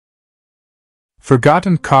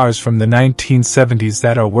Forgotten cars from the 1970s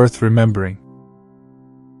that are worth remembering.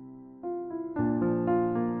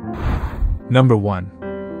 Number 1.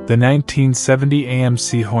 The 1970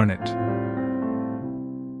 AMC Hornet.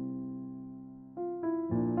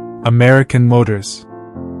 American Motors.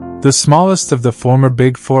 The smallest of the former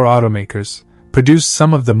Big Four automakers, produced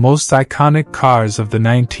some of the most iconic cars of the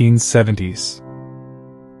 1970s.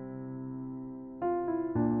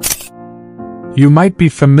 You might be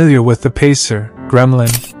familiar with the Pacer,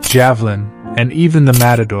 Gremlin, Javelin, and even the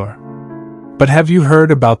Matador. But have you heard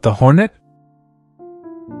about the Hornet?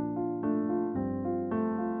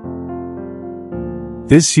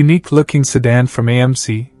 This unique-looking sedan from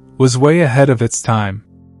AMC was way ahead of its time.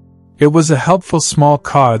 It was a helpful small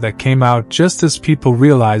car that came out just as people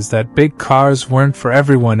realized that big cars weren't for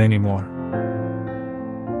everyone anymore.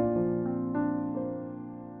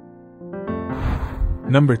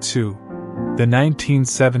 Number 2. The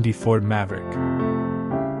 1970 Ford Maverick.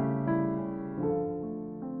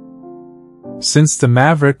 Since the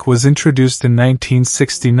Maverick was introduced in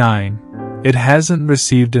 1969, it hasn't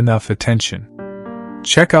received enough attention.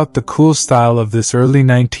 Check out the cool style of this early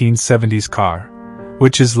 1970s car,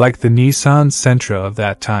 which is like the Nissan Sentra of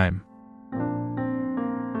that time.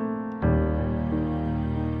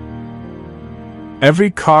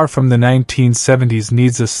 Every car from the 1970s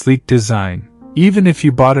needs a sleek design, even if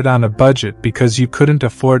you bought it on a budget because you couldn't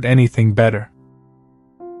afford anything better.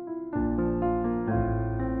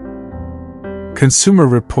 Consumer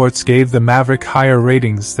Reports gave the Maverick higher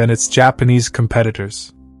ratings than its Japanese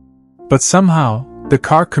competitors. But somehow, the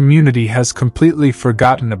car community has completely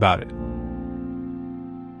forgotten about it.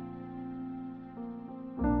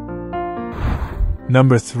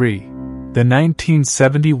 Number 3. The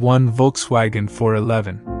 1971 Volkswagen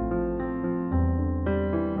 411.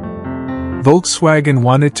 Volkswagen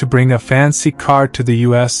wanted to bring a fancy car to the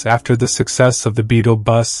US after the success of the Beetle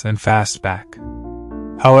bus and Fastback.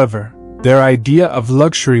 However, their idea of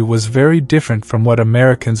luxury was very different from what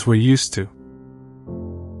Americans were used to.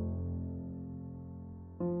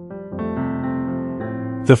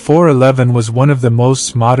 The 411 was one of the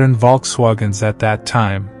most modern Volkswagens at that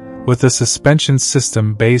time, with a suspension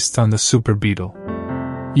system based on the Super Beetle.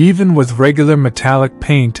 Even with regular metallic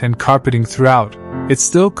paint and carpeting throughout, it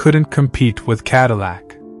still couldn't compete with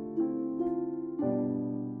Cadillac.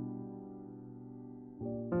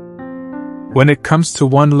 When it comes to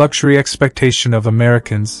one luxury expectation of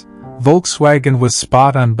Americans, Volkswagen was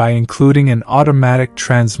spot on by including an automatic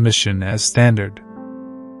transmission as standard.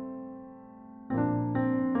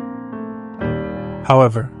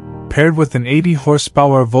 However, paired with an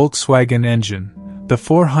 80-horsepower Volkswagen engine, the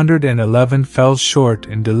 411 fell short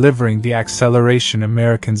in delivering the acceleration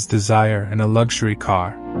Americans desire in a luxury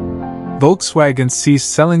car. Volkswagen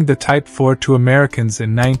ceased selling the Type 4 to Americans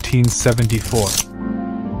in 1974.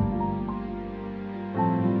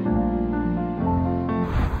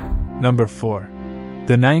 Number 4.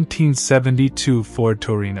 The 1972 Ford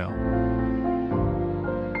Torino.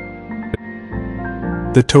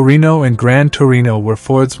 The Torino and Gran Torino were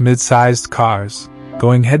Ford's mid-sized cars,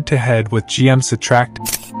 going head-to-head with GM's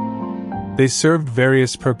Attractive. They served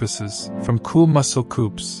various purposes, from cool muscle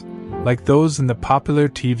coupes, like those in the popular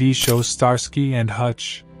TV show Starsky and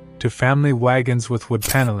Hutch, to family wagons with wood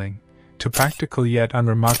paneling, to practical yet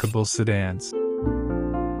unremarkable sedans.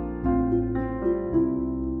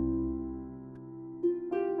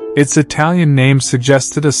 Its Italian name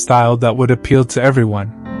suggested a style that would appeal to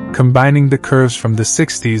everyone, combining the curves from the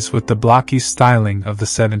 60s with the blocky styling of the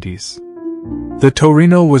 70s. The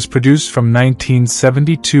Torino was produced from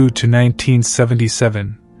 1972 to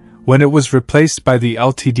 1977, when it was replaced by the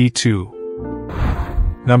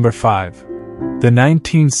LTD2. Number 5. The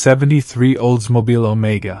 1973 Oldsmobile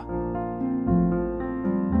Omega.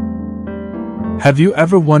 Have you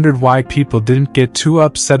ever wondered why people didn't get too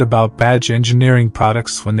upset about badge engineering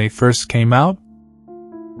products when they first came out?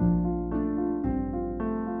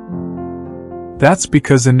 That's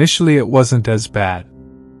because initially it wasn't as bad.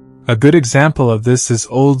 A good example of this is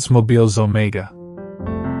Oldsmobile's Omega.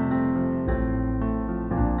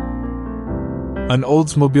 An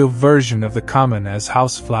Oldsmobile version of the common as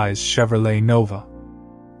houseflies Chevrolet Nova.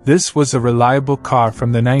 This was a reliable car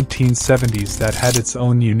from the 1970s that had its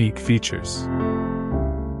own unique features.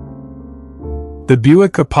 The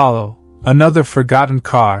Buick Apollo, another forgotten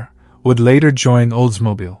car, would later join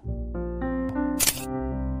Oldsmobile.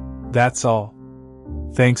 That's all.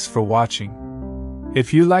 Thanks for watching.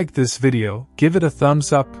 If you like this video, give it a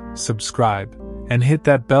thumbs up, subscribe, and hit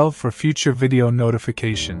that bell for future video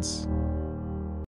notifications.